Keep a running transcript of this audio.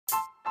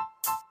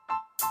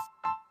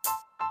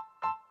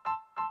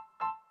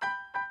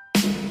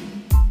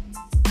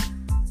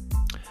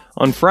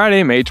On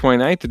Friday, May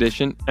 29th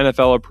edition,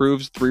 NFL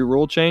approves 3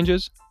 rule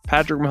changes.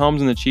 Patrick Mahomes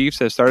and the Chiefs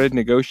have started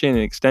negotiating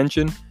an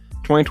extension.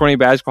 2020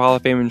 Basketball Hall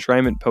of Fame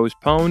enshrinement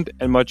postponed,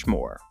 and much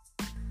more.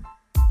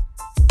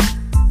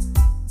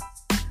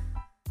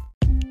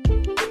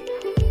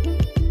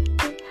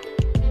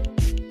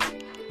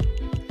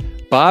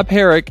 Bob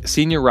Herrick,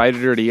 senior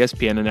writer at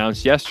ESPN,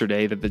 announced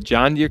yesterday that the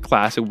John Deere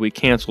Classic will be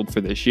canceled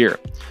for this year.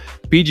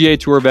 The PGA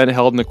Tour event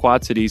held in the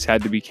Quad Cities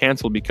had to be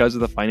canceled because of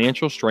the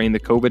financial strain the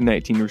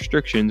COVID-19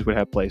 restrictions would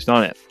have placed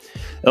on it.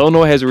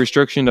 Illinois has a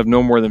restriction of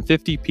no more than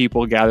 50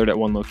 people gathered at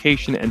one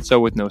location, and so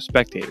with no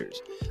spectators.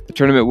 The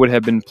tournament would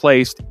have been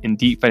placed in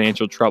deep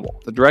financial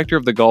trouble. The director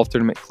of the golf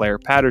tournament, Claire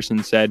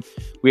Patterson, said,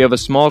 "We have a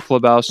small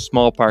clubhouse,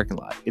 small parking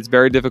lot. It's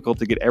very difficult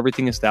to get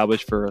everything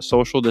established for a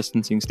social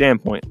distancing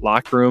standpoint,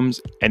 locker rooms,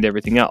 and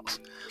everything else.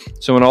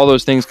 So when all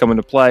those things come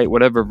into play,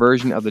 whatever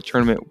version of the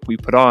tournament we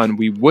put on,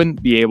 we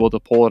wouldn't be able to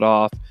pull it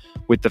off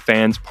with the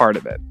fans part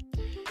of it.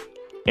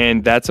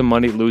 And that's a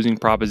money-losing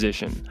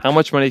proposition. How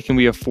much money can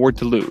we afford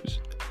to lose?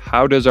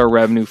 How does our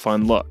revenue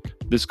fund look?"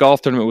 This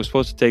golf tournament was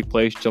supposed to take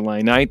place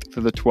July 9th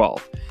through the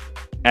 12th.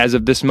 As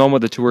of this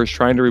moment, the tour is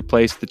trying to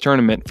replace the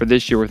tournament for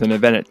this year with an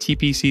event at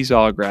TPC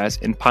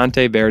Sawgrass in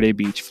Ponte Verde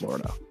Beach,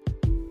 Florida.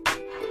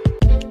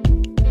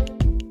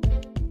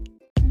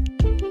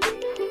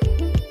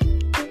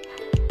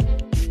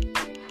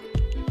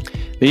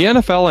 The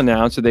NFL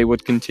announced that they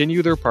would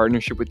continue their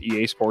partnership with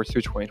EA Sports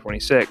through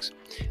 2026.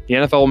 The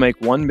NFL will make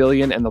 $1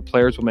 million and the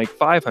players will make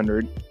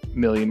 $500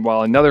 million,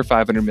 while another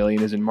 $500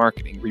 million is in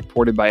marketing,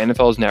 reported by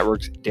NFL's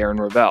Network's Darren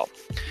Rovell.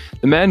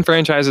 The Madden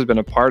franchise has been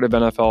a part of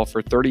NFL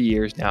for 30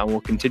 years now and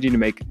will continue to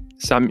make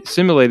some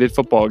simulated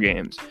football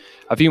games.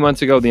 A few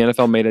months ago, the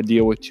NFL made a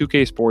deal with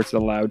 2K Sports that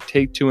allowed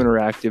Take-Two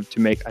Interactive to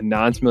make a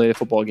non-simulated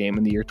football game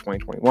in the year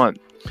 2021.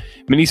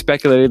 Many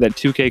speculated that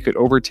 2K could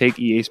overtake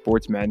EA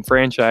Sports' Madden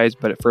franchise,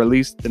 but for at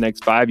least the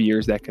next 5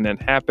 years that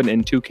cannot happen,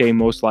 and 2K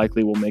most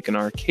likely will make an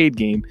arcade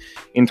game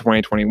in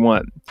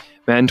 2021.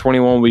 Madden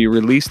 21 will be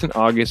released in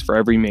August for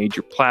every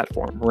major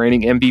platform.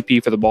 Reigning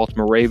MVP for the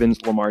Baltimore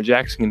Ravens, Lamar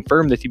Jackson,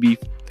 confirmed that he'd be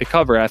the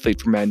cover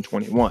athlete for Madden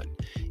 21.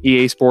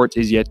 EA Sports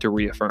is yet to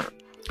reaffirm.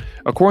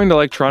 According to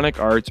Electronic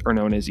Arts, or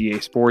known as EA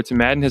Sports,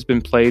 Madden has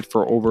been played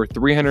for over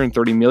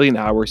 330 million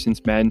hours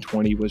since Madden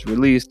 20 was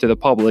released to the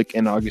public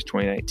in August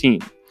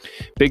 2019.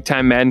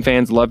 Big-time Madden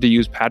fans love to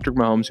use Patrick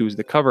Mahomes, who is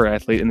the cover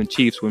athlete in the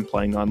Chiefs, when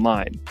playing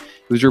online.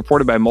 It was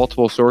reported by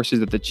multiple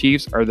sources that the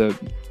Chiefs are the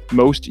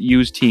most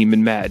used team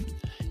in Madden.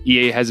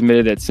 EA has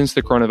admitted that since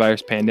the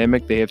coronavirus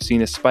pandemic, they have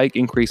seen a spike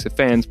increase of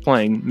fans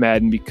playing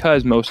Madden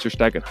because most are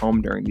stuck at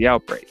home during the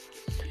outbreak.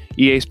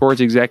 EA Sports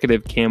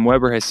executive Cam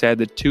Weber has said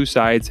the two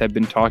sides have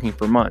been talking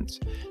for months.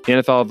 The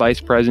NFL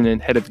Vice President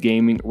and Head of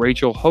Gaming,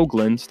 Rachel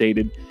Hoagland,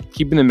 stated,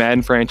 "Keeping the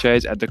Madden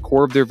franchise at the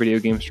core of their video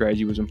game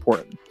strategy was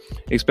important,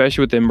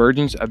 especially with the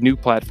emergence of new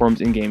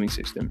platforms and gaming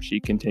systems." She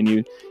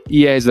continued,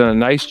 "EA has done a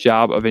nice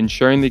job of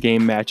ensuring the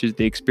game matches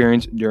the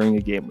experience during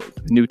a game loop.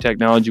 The new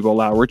technology will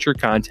allow richer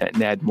content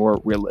and add more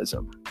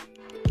realism."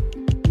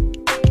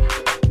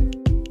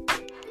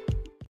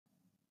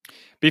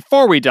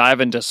 Before we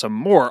dive into some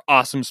more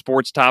awesome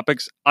sports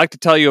topics, I'd like to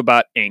tell you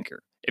about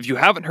Anchor. If you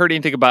haven't heard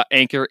anything about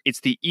Anchor,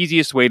 it's the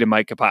easiest way to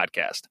make a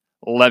podcast.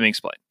 Let me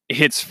explain.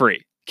 It's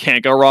free.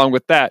 Can't go wrong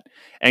with that.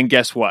 And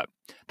guess what?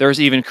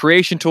 There's even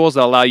creation tools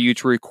that allow you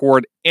to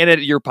record and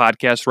edit your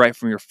podcast right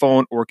from your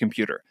phone or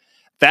computer.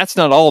 That's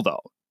not all,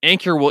 though.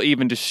 Anchor will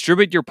even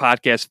distribute your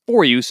podcast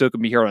for you so it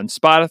can be heard on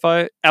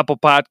Spotify, Apple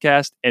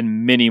Podcasts,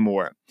 and many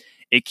more.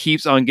 It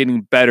keeps on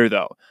getting better,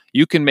 though.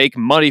 You can make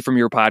money from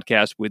your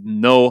podcast with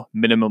no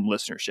minimum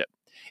listenership.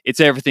 It's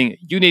everything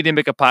you need to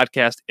make a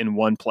podcast in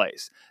one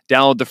place.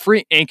 Download the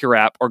free Anchor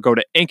app or go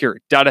to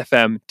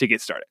anchor.fm to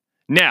get started.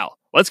 Now,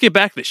 let's get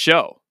back to the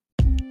show.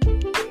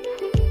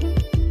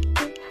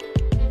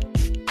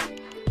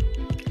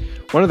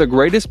 One of the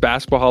greatest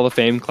Basketball Hall of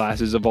Fame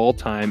classes of all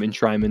time,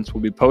 enshrinements,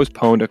 will be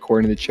postponed,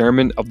 according to the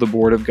chairman of the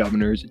Board of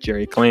Governors,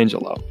 Jerry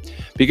Colangelo.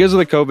 Because of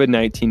the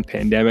COVID-19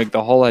 pandemic,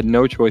 the Hall had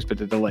no choice but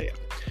to delay it.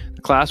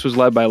 The class was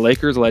led by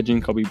Lakers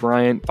legend Kobe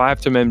Bryant,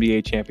 5-time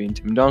NBA champion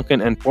Tim Duncan,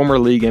 and former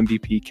league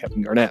MVP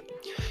Kevin Garnett.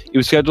 It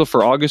was scheduled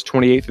for August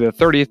 28th through the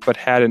 30th, but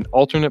had an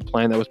alternate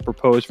plan that was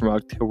proposed from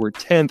October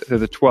 10th through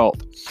the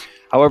 12th.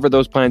 However,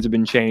 those plans have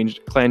been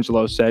changed,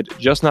 Colangelo said,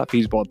 just not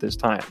feasible at this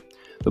time.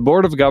 The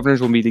Board of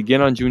Governors will meet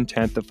again on June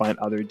 10th to find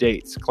other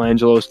dates.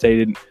 Colangelo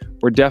stated,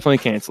 "We're definitely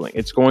canceling.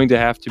 It's going to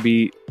have to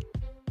be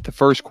the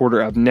first quarter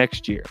of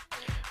next year.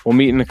 We'll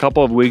meet in a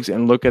couple of weeks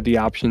and look at the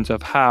options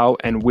of how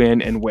and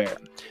when and where."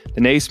 The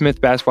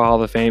Naismith Basketball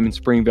Hall of Fame in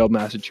Springfield,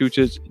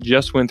 Massachusetts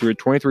just went through a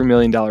 $23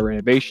 million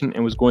renovation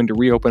and was going to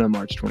reopen on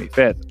March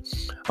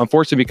 25th.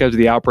 Unfortunately, because of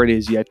the outbreak, it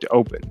is yet to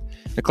open.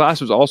 The class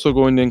was also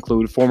going to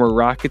include former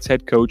Rockets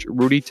head coach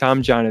Rudy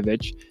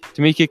Tomjanovich,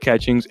 Tamika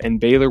Catchings, and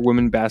Baylor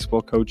women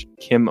basketball coach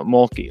Kim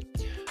Mulkey.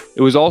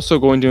 It was also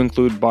going to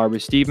include Barbara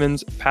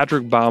Stevens,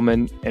 Patrick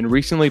Baumann, and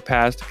recently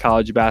passed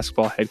college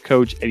basketball head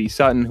coach Eddie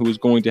Sutton, who was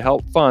going to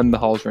help fund the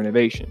Hall's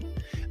renovation.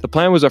 The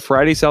plan was a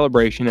Friday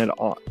celebration at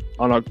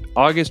on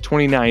August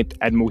 29th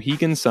at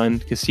Mohegan Sun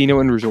Casino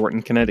and Resort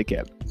in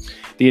Connecticut.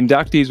 The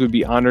inductees would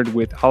be honored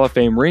with Hall of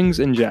Fame rings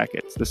and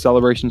jackets. The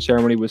celebration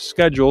ceremony was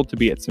scheduled to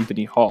be at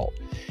Symphony Hall.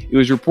 It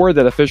was reported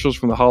that officials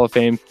from the Hall of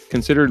Fame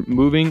considered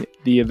moving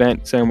the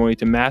event ceremony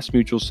to Mass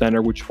Mutual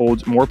Center, which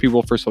holds more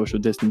people for social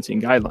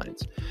distancing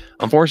guidelines.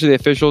 Unfortunately,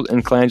 the officials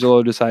and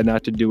Colangelo decided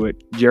not to do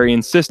it. Jerry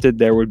insisted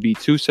there would be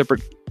two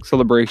separate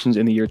celebrations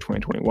in the year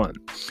 2021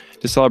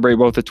 to celebrate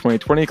both the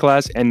 2020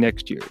 class and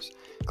next year's.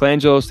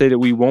 Colangelo stated,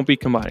 "We won't be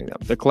combining them.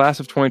 The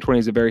class of 2020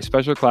 is a very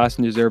special class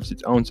and deserves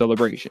its own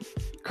celebration."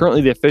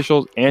 Currently, the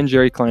officials and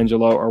Jerry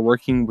Colangelo are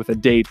working with a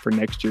date for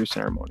next year's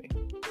ceremony.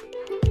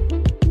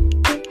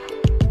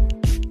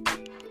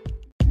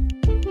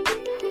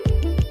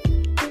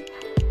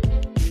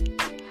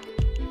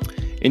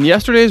 In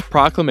yesterday's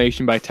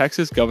proclamation by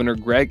Texas Governor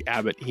Greg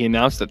Abbott, he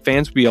announced that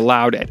fans would be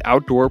allowed at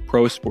outdoor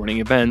pro sporting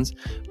events,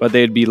 but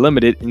they'd be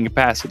limited in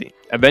capacity.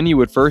 A venue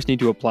would first need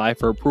to apply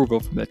for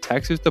approval from the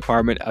Texas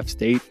Department of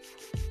State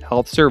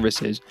Health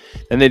Services,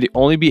 and they'd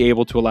only be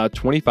able to allow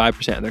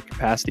 25% of their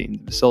capacity in the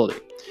facility.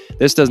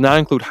 This does not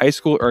include high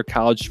school or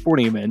college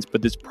sporting events,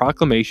 but this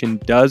proclamation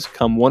does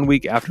come 1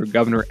 week after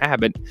Governor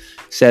Abbott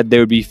said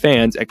there would be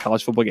fans at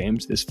college football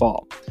games this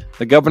fall.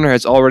 The governor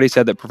has already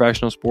said that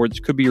professional sports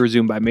could be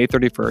resumed by May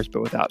 31st,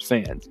 but without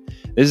fans.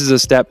 This is a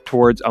step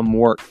towards a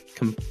more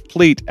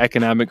complete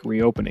economic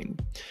reopening.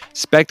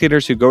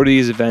 Spectators who go to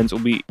these events will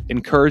be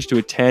encouraged to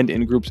attend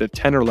in groups of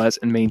 10 or less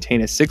and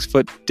maintain a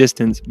 6-foot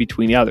distance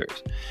between the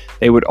others.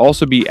 They would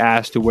also be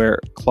asked to wear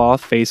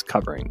cloth face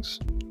coverings.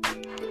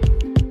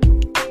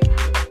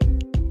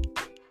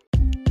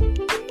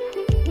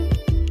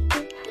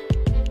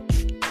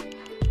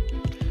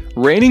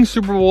 Reigning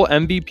Super Bowl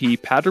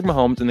MVP Patrick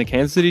Mahomes and the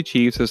Kansas City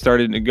Chiefs have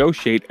started to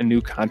negotiate a new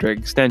contract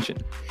extension.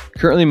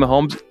 Currently,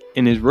 Mahomes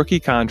in his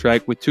rookie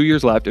contract with 2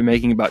 years left and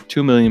making about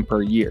 $2 million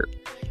per year.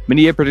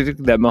 Many have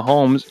predicted that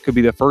Mahomes could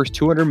be the first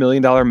 $200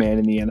 million man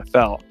in the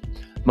NFL.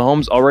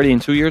 Mahomes, already in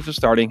 2 years of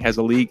starting, has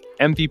a league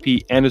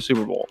MVP and a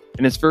Super Bowl.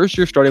 In his first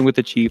year starting with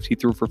the Chiefs, he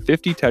threw for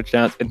 50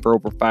 touchdowns and for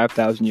over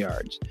 5,000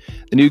 yards.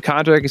 The new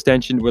contract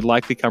extension would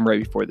likely come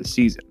right before the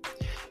season.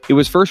 It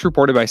was first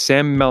reported by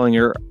Sam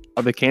Mellinger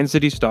of the Kansas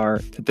City Star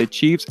that the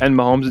Chiefs and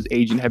Mahomes'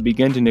 agent have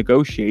begun to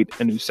negotiate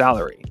a new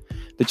salary.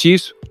 The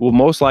Chiefs will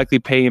most likely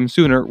pay him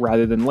sooner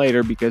rather than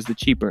later because the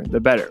cheaper,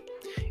 the better.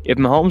 If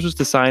Mahomes was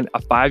to sign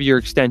a 5-year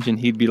extension,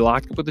 he'd be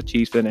locked up with the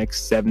Chiefs for the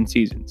next 7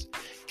 seasons,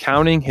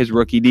 counting his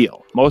rookie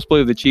deal. Most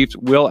believe the Chiefs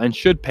will and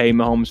should pay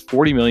Mahomes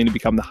 $40 million to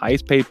become the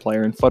highest paid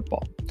player in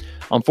football.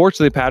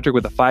 Unfortunately, Patrick,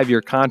 with a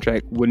 5-year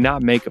contract, would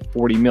not make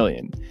 $40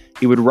 million.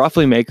 He would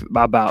roughly make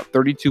about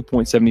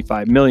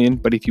 $32.75 million,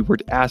 but if he were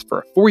to ask for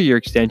a 4-year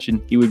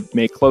extension, he would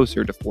make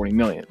closer to $40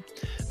 million.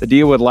 The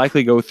deal would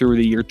likely go through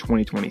the year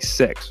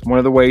 2026. One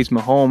of the ways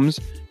Mahomes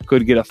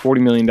could get a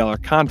 $40 million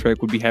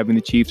contract would be having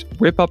the Chiefs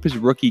rip up his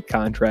rookie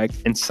contract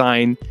and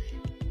sign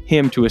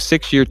him to a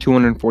 6-year,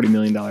 $240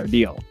 million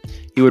deal.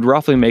 He would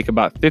roughly make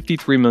about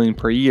 $53 million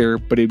per year,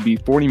 but it would be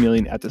 $40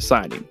 million at the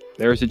signing.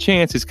 There is a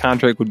chance his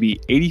contract would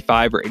be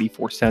 85 or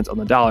 84 cents on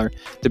the dollar,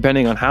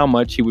 depending on how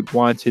much he would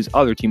want his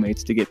other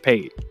teammates to get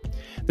paid.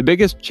 The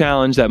biggest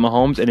challenge that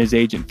Mahomes and his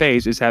agent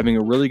face is having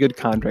a really good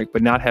contract,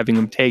 but not having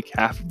him take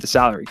half of the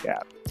salary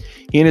cap.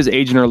 He and his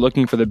agent are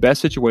looking for the best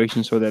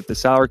situation so that if the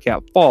salary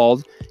cap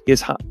falls,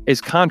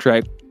 his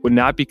contract would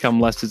not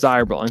become less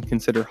desirable and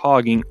consider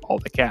hogging all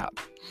the cap.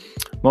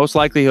 Most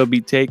likely, he'll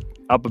be take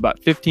up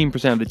about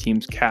 15% of the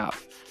team's cap.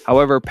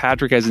 However,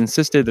 Patrick has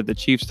insisted that the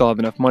Chiefs still have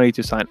enough money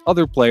to sign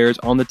other players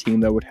on the team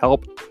that would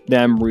help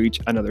them reach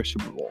another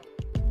Super Bowl.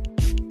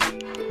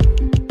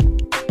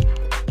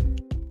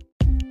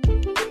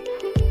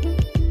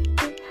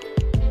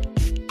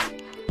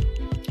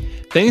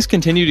 Things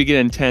continue to get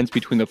intense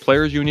between the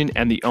Players Union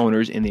and the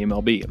owners in the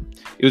MLB.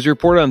 It was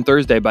reported on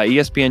Thursday by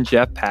ESPN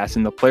Jeff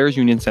Passan the Players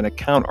Union sent a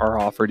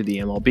counteroffer to the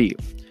MLB.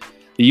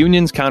 The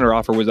union's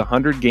counteroffer was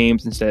 100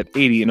 games instead of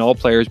 80, and all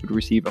players would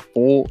receive a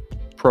full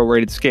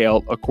prorated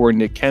scale, according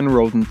to Ken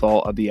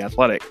Rosenthal of The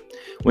Athletic.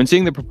 When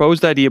seeing the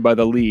proposed idea by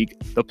the league,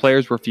 the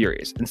players were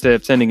furious. Instead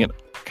of sending a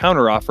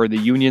counteroffer, the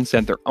union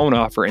sent their own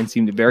offer and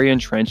seemed very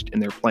entrenched in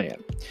their plan.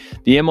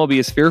 The MLB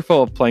is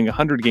fearful of playing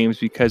 100 games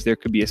because there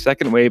could be a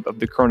second wave of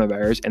the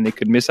coronavirus and they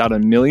could miss out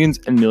on millions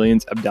and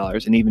millions of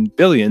dollars and even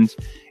billions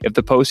if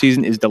the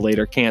postseason is delayed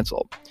or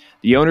canceled.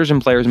 The owners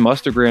and players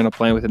must agree on a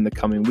plan within the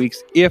coming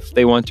weeks if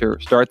they want to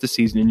start the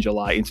season in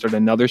July and start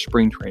another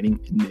spring training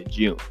in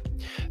mid-June.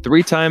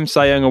 3-time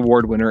Cy Young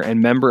Award winner and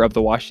member of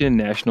the Washington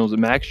Nationals,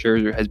 Max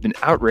Scherzer, has been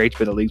outraged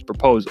by the league's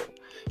proposal.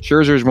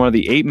 Scherzer is one of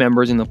the 8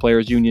 members in the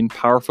Players Union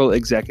Powerful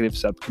Executive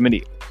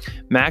Subcommittee.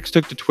 Max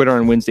took to Twitter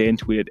on Wednesday and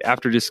tweeted,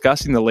 "After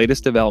discussing the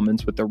latest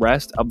developments with the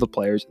rest of the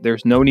players,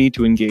 there's no need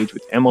to engage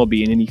with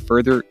MLB in any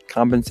further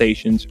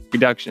compensations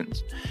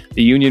reductions.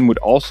 The union would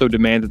also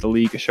demand that the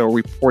league show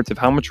reports of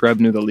how much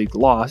revenue the league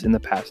lost in the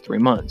past 3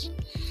 months."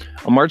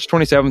 On March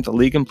 27th, the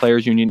league and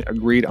players union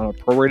agreed on a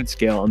prorated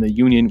scale, and the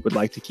union would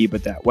like to keep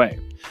it that way.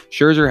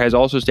 Scherzer has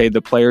also stated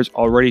the players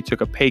already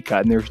took a pay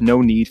cut and there's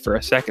no need for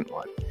a second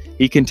one.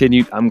 He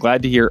continued, "I'm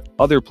glad to hear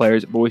other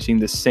players voicing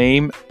the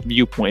same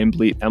viewpoint and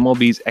believe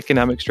MLB's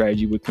economic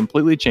strategy would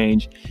completely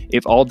change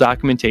if all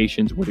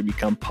documentations were to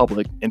become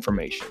public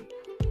information."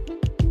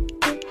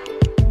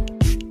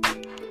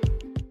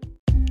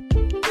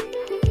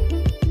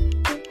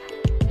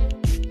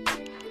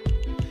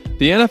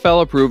 The NFL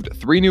approved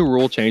 3 new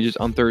rule changes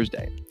on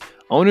Thursday.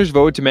 Owners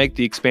voted to make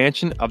the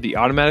expansion of the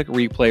automatic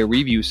replay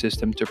review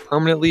system to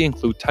permanently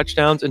include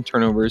touchdowns and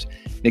turnovers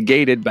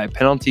negated by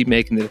penalty,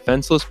 making the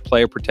defenseless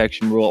player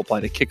protection rule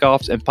apply to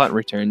kickoffs and punt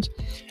returns,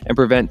 and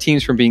prevent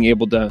teams from being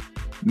able to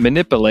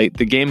manipulate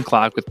the game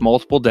clock with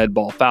multiple dead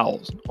ball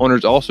fouls.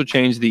 Owners also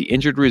changed the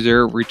injured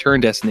reserve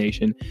return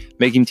destination,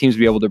 making teams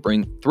be able to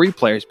bring 3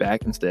 players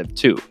back instead of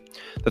 2.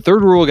 The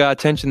third rule got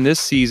attention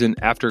this season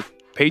after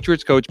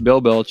Patriots coach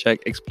Bill Belichick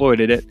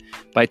exploited it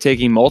by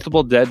taking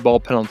multiple dead ball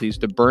penalties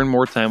to burn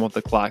more time off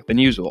the clock than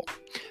usual.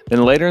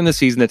 Then later in the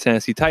season, the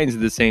Tennessee Titans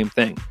did the same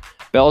thing.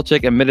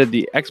 Belichick admitted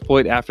the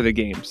exploit after the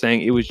game,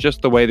 saying it was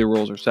just the way the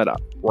rules are set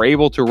up. We're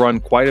able to run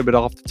quite a bit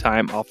off the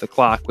time off the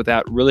clock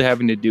without really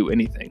having to do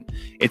anything.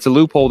 It's a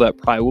loophole that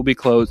probably will be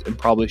closed and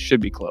probably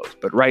should be closed,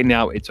 but right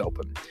now it's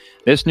open.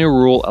 This new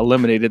rule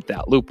eliminated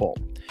that loophole.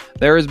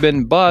 There has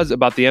been buzz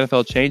about the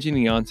NFL changing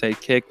the onside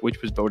kick,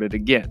 which was voted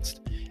against.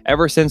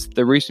 Ever since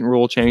the recent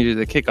rule changes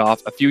at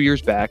kickoff a few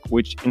years back,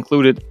 which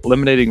included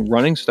eliminating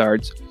running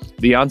starts,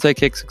 the onside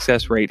kick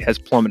success rate has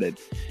plummeted.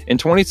 In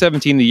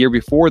 2017, the year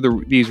before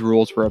these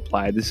rules were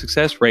applied, the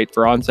success rate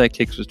for onside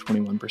kicks was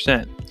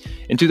 21%.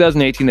 In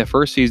 2018, the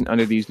first season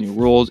under these new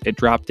rules, it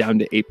dropped down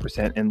to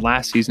 8%, and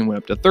last season went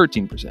up to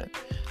 13%.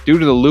 Due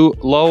to the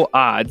low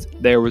odds,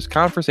 there was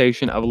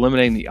conversation of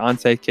eliminating the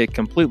onside kick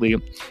completely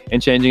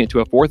and changing it to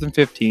a 4th and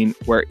 15,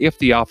 where if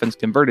the offense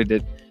converted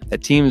it, the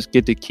teams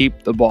get to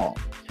keep the ball.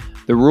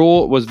 The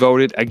rule was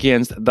voted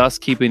against, thus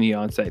keeping the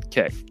onside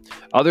kick.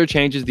 Other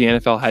changes the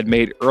NFL had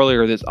made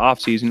earlier this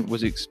offseason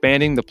was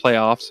expanding the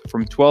playoffs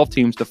from 12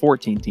 teams to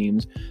 14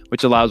 teams,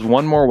 which allows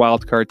one more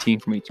wildcard team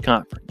from each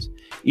conference.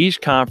 Each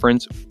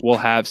conference will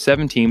have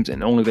 7 teams,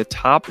 and only the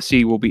top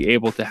seed will be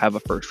able to have a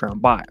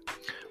first-round bye.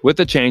 With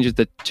the changes,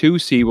 the 2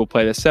 seed will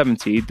play the 7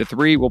 seed, the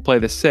 3 will play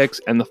the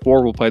 6, and the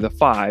 4 will play the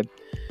 5.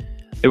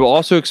 It will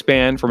also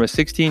expand from a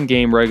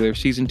 16-game regular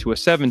season to a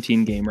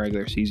 17-game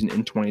regular season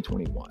in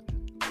 2021.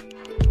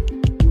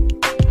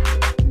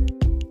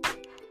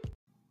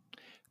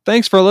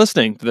 Thanks for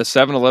listening to the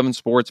 7-Eleven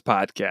Sports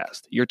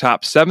Podcast, your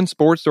top 7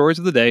 sports stories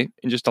of the day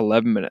in just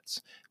 11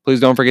 minutes. Please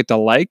don't forget to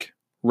like,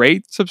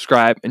 rate,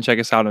 subscribe, and check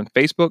us out on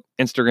Facebook,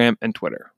 Instagram, and Twitter.